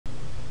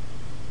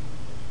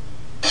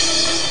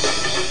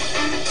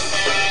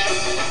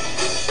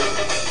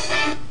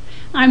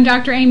I'm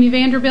Dr. Amy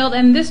Vanderbilt,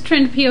 and this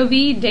Trend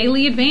POV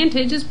Daily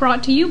Advantage is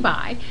brought to you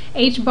by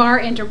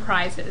HBAR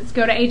Enterprises.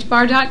 Go to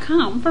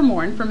hbar.com for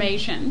more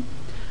information.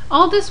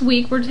 All this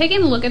week, we're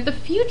taking a look at the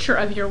future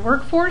of your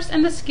workforce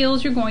and the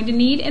skills you're going to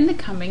need in the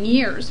coming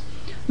years.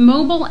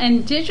 Mobile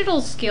and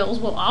digital skills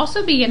will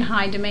also be in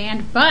high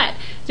demand, but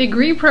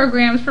degree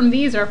programs from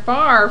these are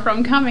far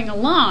from coming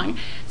along.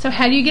 So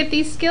how do you get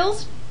these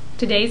skills?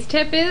 Today's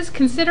tip is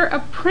consider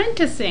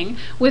apprenticing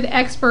with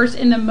experts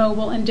in the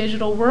mobile and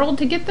digital world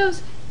to get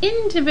those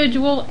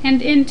individual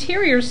and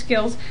interior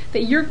skills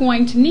that you're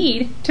going to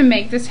need to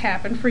make this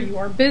happen for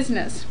your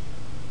business.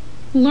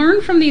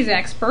 Learn from these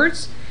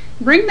experts,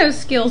 bring those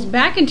skills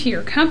back into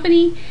your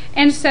company,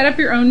 and set up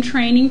your own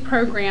training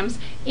programs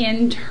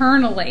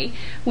internally.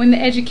 When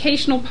the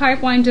educational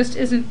pipeline just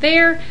isn't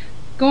there,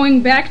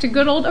 going back to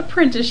good old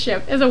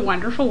apprenticeship is a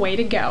wonderful way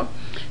to go.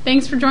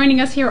 Thanks for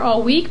joining us here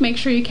all week. Make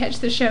sure you catch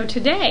the show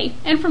today.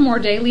 And for more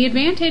Daily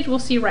Advantage, we'll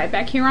see you right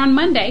back here on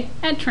Monday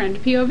at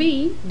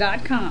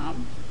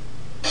trendpov.com.